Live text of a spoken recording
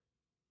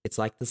It's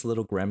like this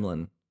little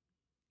gremlin.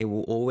 It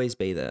will always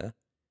be there.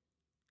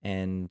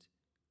 And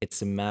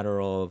it's a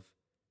matter of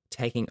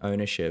taking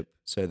ownership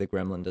so the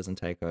gremlin doesn't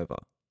take over.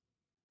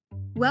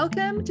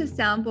 Welcome to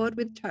Soundboard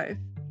with Toph.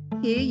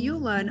 Here you'll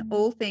learn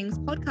all things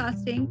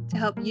podcasting to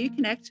help you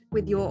connect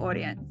with your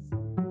audience.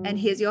 And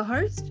here's your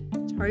host,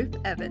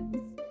 Toph Evans.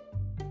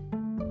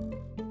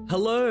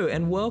 Hello,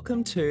 and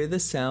welcome to the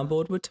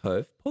Soundboard with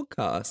Toph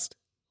podcast.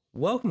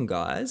 Welcome,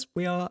 guys.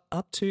 We are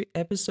up to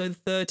episode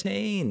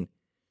 13.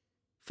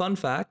 Fun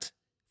fact,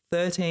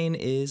 13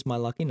 is my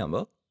lucky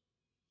number.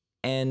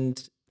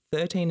 And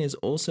 13 is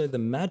also the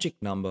magic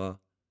number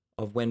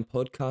of when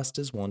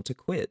podcasters want to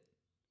quit.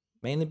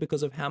 Mainly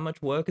because of how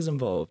much work is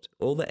involved.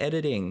 All the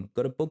editing,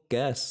 got to book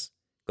guests,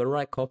 got to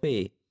write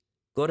copy,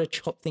 got to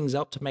chop things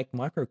up to make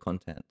micro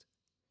content.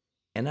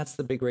 And that's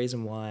the big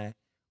reason why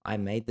I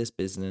made this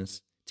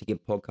business, to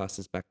give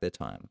podcasters back their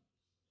time.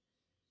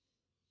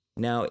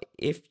 Now,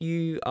 if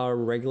you are a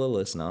regular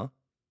listener,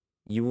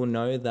 you will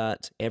know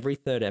that every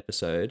third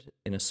episode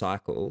in a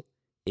cycle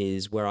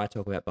is where I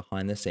talk about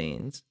behind the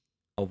scenes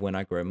of when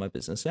I grow my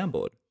business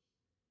Soundboard.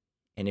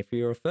 And if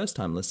you're a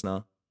first-time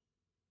listener,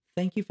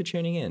 thank you for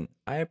tuning in.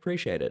 I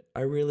appreciate it.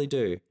 I really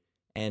do.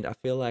 And I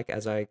feel like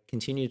as I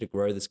continue to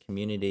grow this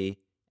community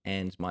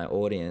and my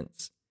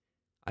audience,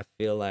 I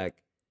feel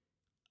like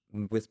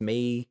with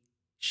me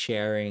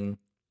sharing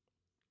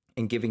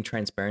and giving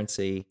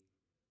transparency,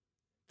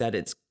 that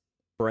it's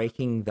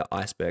breaking the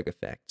iceberg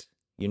effect.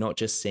 You're not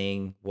just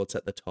seeing what's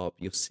at the top,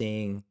 you're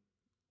seeing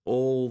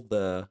all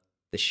the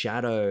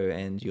shadow,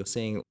 and you're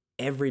seeing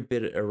every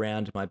bit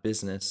around my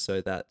business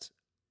so that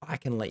I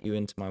can let you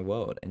into my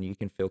world and you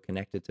can feel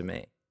connected to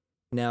me.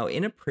 Now,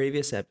 in a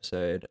previous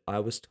episode, I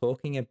was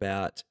talking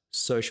about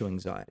social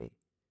anxiety.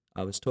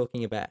 I was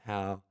talking about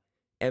how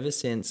ever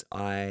since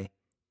I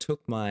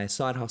took my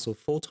side hustle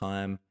full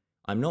time,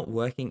 I'm not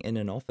working in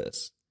an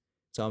office.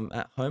 So I'm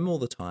at home all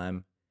the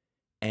time.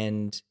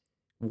 And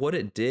what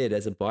it did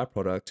as a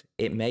byproduct,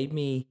 it made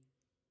me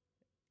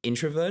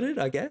introverted,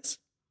 I guess.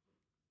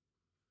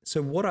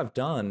 So what I've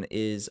done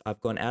is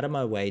I've gone out of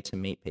my way to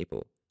meet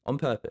people on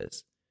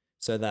purpose,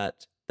 so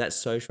that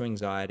social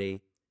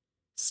anxiety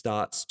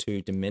starts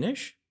to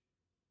diminish.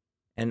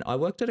 And I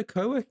worked at a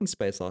co-working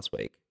space last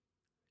week.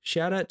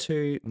 Shout out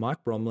to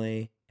Mike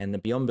Bromley and the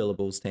Beyond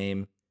Billables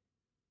team.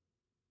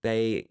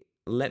 They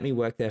let me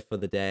work there for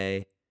the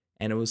day,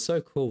 and it was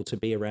so cool to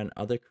be around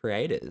other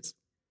creators.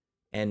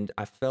 And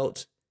I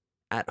felt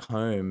at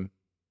home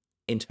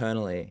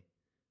internally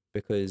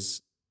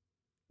because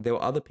there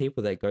were other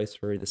people that go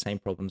through the same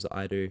problems that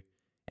I do,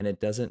 and it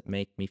doesn't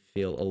make me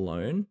feel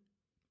alone.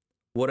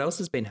 What else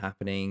has been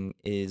happening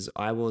is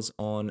I was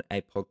on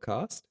a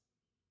podcast.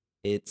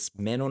 It's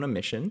Men on a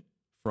Mission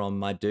from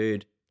my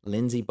dude,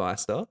 Lindsay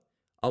Beister.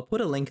 I'll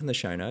put a link in the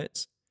show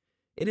notes.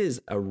 It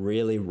is a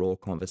really raw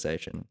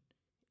conversation.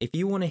 If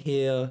you want to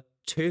hear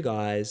two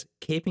guys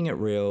keeping it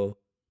real,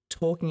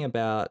 talking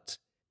about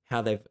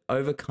how they've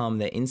overcome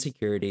their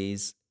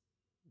insecurities,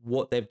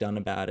 what they've done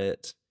about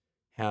it,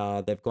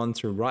 how they've gone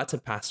through rites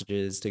of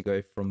passages to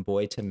go from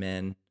boy to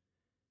men,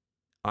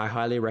 I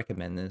highly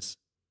recommend this.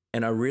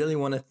 And I really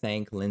want to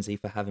thank Lindsay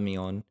for having me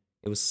on.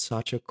 It was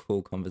such a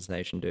cool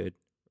conversation, dude.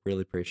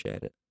 Really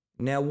appreciate it.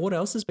 Now, what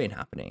else has been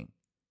happening?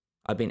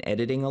 I've been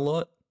editing a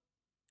lot.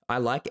 I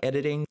like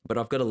editing, but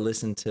I've got to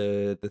listen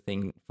to the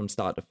thing from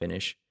start to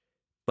finish.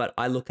 But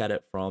I look at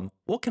it from,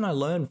 what can I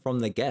learn from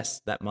the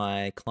guests that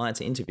my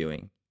clients are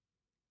interviewing?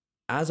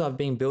 As I've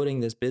been building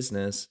this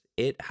business,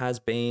 it has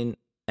been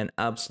an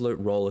absolute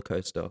roller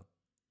coaster,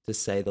 to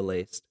say the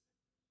least.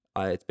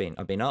 I've been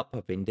up,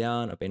 I've been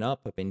down, I've been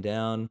up, I've been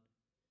down.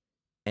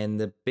 And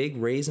the big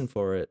reason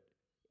for it,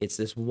 it's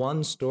this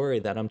one story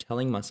that I'm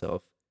telling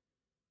myself,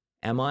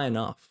 am I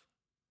enough?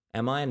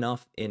 Am I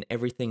enough in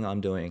everything I'm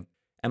doing?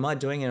 Am I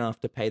doing enough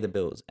to pay the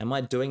bills? Am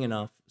I doing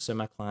enough so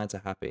my clients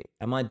are happy?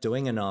 Am I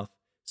doing enough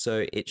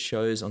so it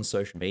shows on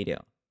social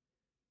media?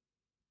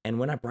 And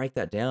when I break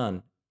that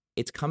down,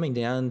 it's coming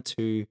down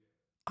to,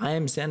 I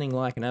am sounding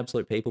like an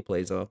absolute people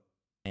pleaser.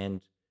 And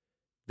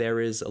there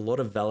is a lot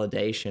of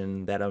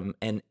validation that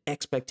an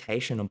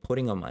expectation I'm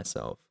putting on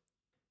myself.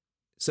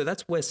 So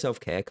that's where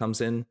self-care comes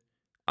in.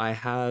 I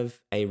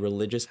have a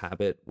religious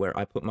habit where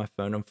I put my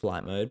phone on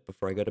flight mode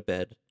before I go to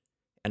bed,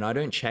 and I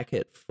don't check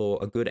it for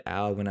a good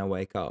hour when I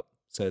wake up,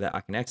 so that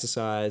I can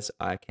exercise,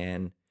 I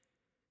can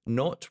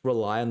not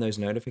rely on those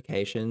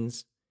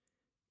notifications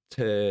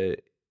to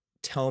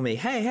tell me,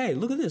 hey,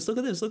 look at this, look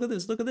at this, look at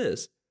this, look at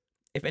this.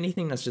 If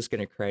anything, that's just going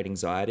to create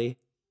anxiety.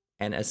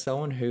 And as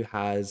someone who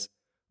has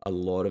a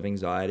lot of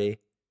anxiety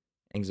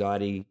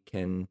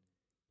can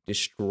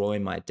destroy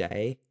my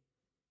day.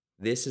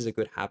 This is a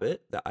good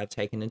habit that I've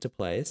taken into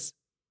place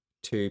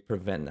to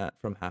prevent that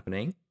from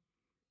happening.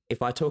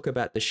 If I talk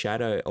about the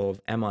shadow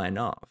of, am I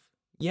enough?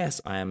 Yes,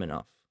 I am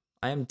enough.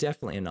 I am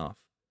definitely enough.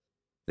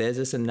 There's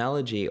this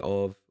analogy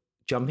of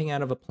jumping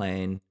out of a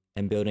plane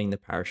and building the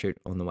parachute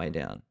on the way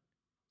down.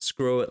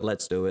 Screw it,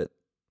 let's do it,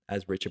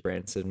 as Richard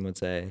Branson would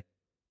say.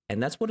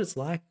 And that's what it's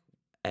like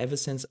ever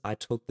since I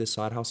took this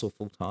side hustle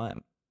full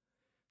time.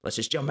 let's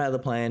just jump out of the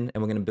plane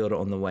and we're going to build it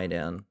on the way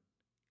down.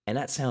 And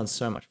that sounds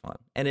so much fun.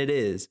 And it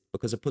is,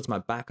 because it puts my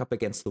back up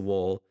against the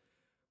wall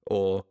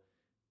or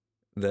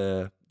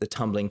the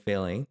tumbling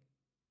feeling.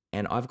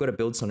 And I've got to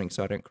build something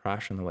so I don't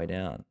crash on the way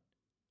down.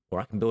 Or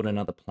I can build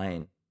another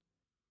plane.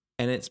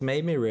 And it's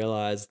made me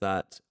realize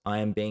that I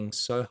am being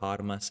so hard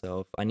on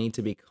myself. I need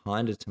to be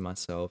kinder to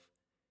myself.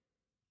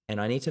 And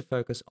I need to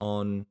focus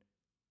on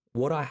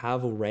what I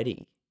have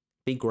already.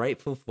 Be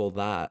grateful for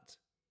that.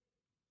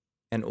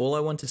 And all I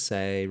want to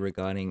say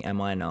regarding am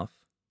I enough?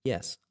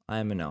 Yes, I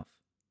am enough.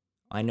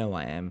 I know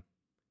I am.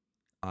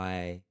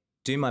 I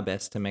do my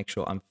best to make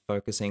sure I'm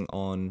focusing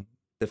on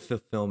the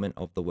fulfillment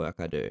of the work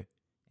I do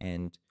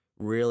and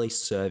really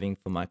serving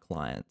for my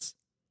clients.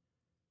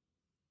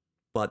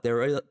 But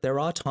there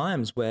are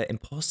times where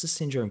imposter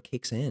syndrome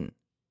kicks in.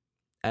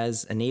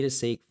 As Anita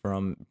Seek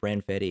from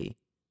Brand Fetty,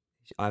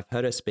 I've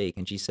heard her speak,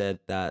 and she said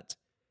that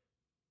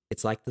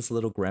it's like this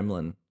little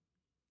gremlin.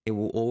 It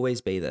will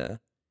always be there.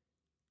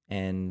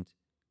 And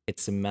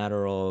it's a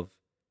matter of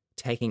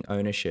taking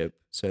ownership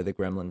so the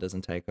gremlin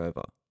doesn't take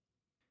over.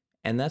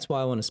 And that's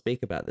why I want to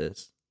speak about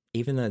this.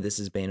 Even though this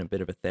has been a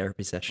bit of a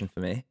therapy session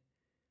for me,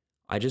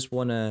 I just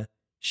want to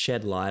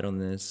shed light on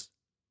this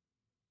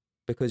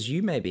because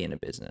you may be in a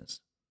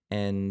business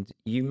and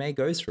you may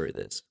go through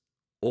this,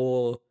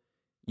 or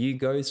you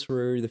go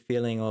through the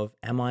feeling of,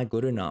 am I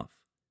good enough?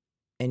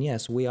 And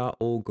yes, we are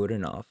all good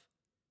enough.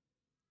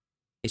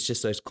 It's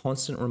just those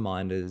constant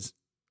reminders.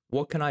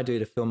 What can I do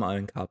to fill my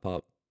own cup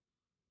up?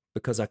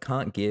 Because I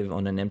can't give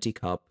on an empty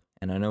cup,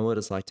 and I know what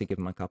it's like to give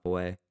my cup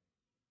away.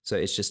 So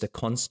it's just a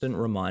constant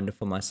reminder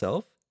for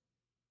myself.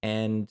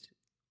 And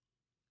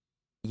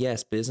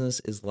yes, business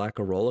is like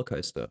a roller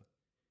coaster.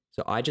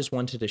 So I just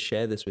wanted to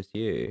share this with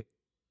you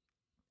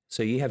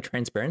so you have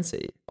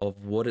transparency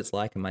of what it's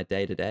like in my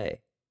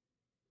day-to-day.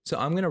 So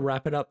I'm going to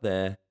wrap it up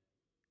there.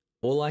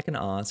 All I can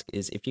ask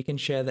is if you can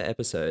share the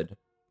episode,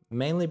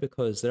 mainly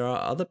because there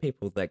are other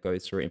people that go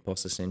through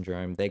imposter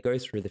syndrome. They go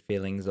through the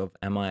feelings of,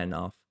 am I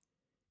enough?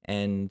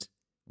 And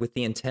with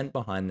the intent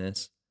behind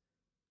this,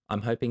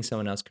 I'm hoping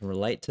someone else can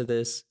relate to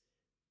this.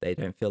 They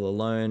don't feel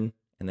alone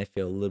and they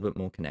feel a little bit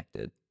more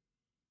connected.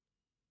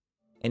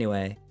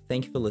 Anyway,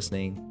 thank you for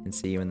listening and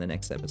see you in the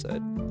next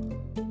episode.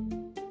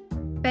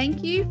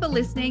 Thank you for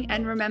listening,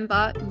 and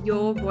remember,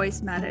 your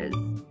voice matters.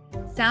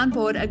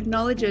 Soundboard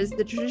acknowledges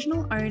the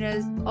traditional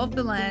owners of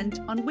the land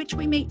on which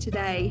we meet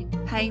today,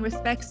 paying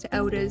respects to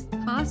elders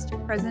past,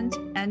 present,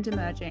 and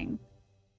emerging.